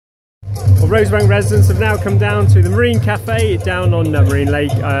Rosebank residents have now come down to the Marine Cafe down on Marine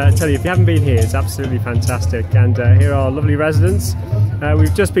Lake. I tell you, if you haven't been here, it's absolutely fantastic. And here are lovely residents.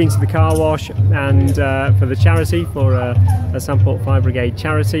 We've just been to the car wash and for the charity, for a Southport Fire Brigade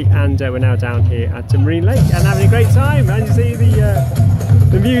charity, and we're now down here at Marine Lake and having a great time. And you see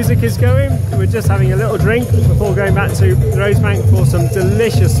the music is going. We're just having a little drink before going back to Rosebank for some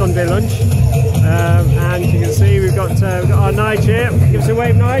delicious Sunday lunch. And you can see we've got our Nige here. Give us a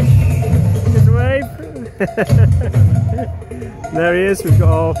wave, Nige. Give us a wave. There he is. We've got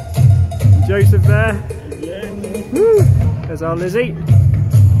our Joseph there. Woo. There's our Lizzie.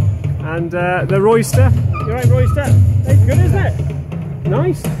 And the Royster. You alright, Royster? It's good, isn't it?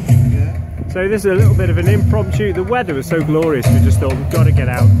 Nice. Yeah. So this is a little bit of an impromptu. The weather was so glorious, we just thought we've got to get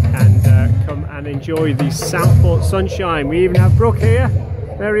out and come and enjoy the Southport sunshine. We even have Brooke here.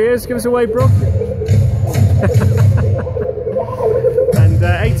 There he is. Give us a wave, Brooke. And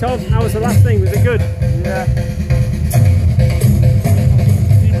hey Tom, how was the last thing? Was it good? Yeah.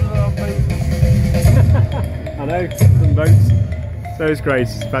 I know, some boats. So it's great.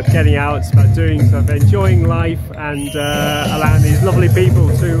 It's about getting out, it's about doing stuff, enjoying life, and allowing these lovely people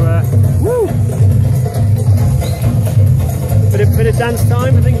to woo! Bit of dance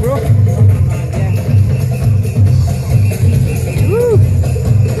time, I think, Brooke. Yeah. Woo!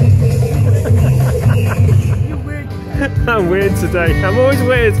 You're weird. I'm weird today. I'm always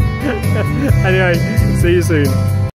weird. Anyway, see you soon.